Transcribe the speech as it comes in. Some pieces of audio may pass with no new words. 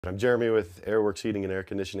I'm Jeremy with Airworx Heating and Air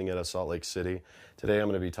Conditioning out of Salt Lake City. Today I'm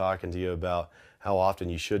going to be talking to you about how often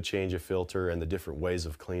you should change a filter and the different ways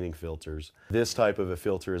of cleaning filters. This type of a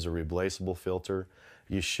filter is a replaceable filter.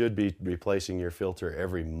 You should be replacing your filter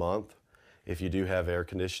every month if you do have air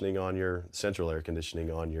conditioning on your central air conditioning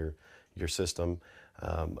on your system.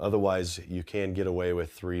 Otherwise, you can get away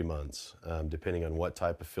with 3 months, depending on what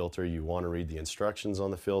type of filter. You want to read the instructions on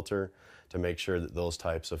the filter to make sure that those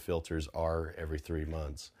types of filters are every 3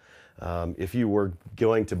 months. If you were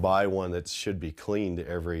going to buy one that should be cleaned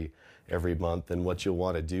every month, then what you'll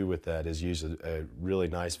want to do with that is use a really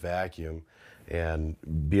nice vacuum and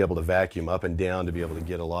be able to vacuum up and down to be able to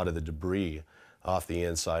get a lot of the debris off the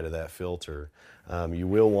inside of that filter. You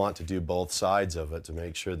will want to do both sides of it to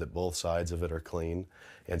make sure that both sides of it are clean,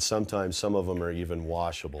 and sometimes some of them are even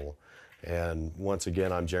washable. And once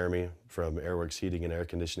again, I'm Jeremy from Airworx Heating and Air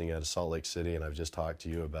Conditioning out of Salt Lake City, and I've just talked to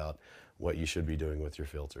you about what you should be doing with your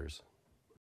filters.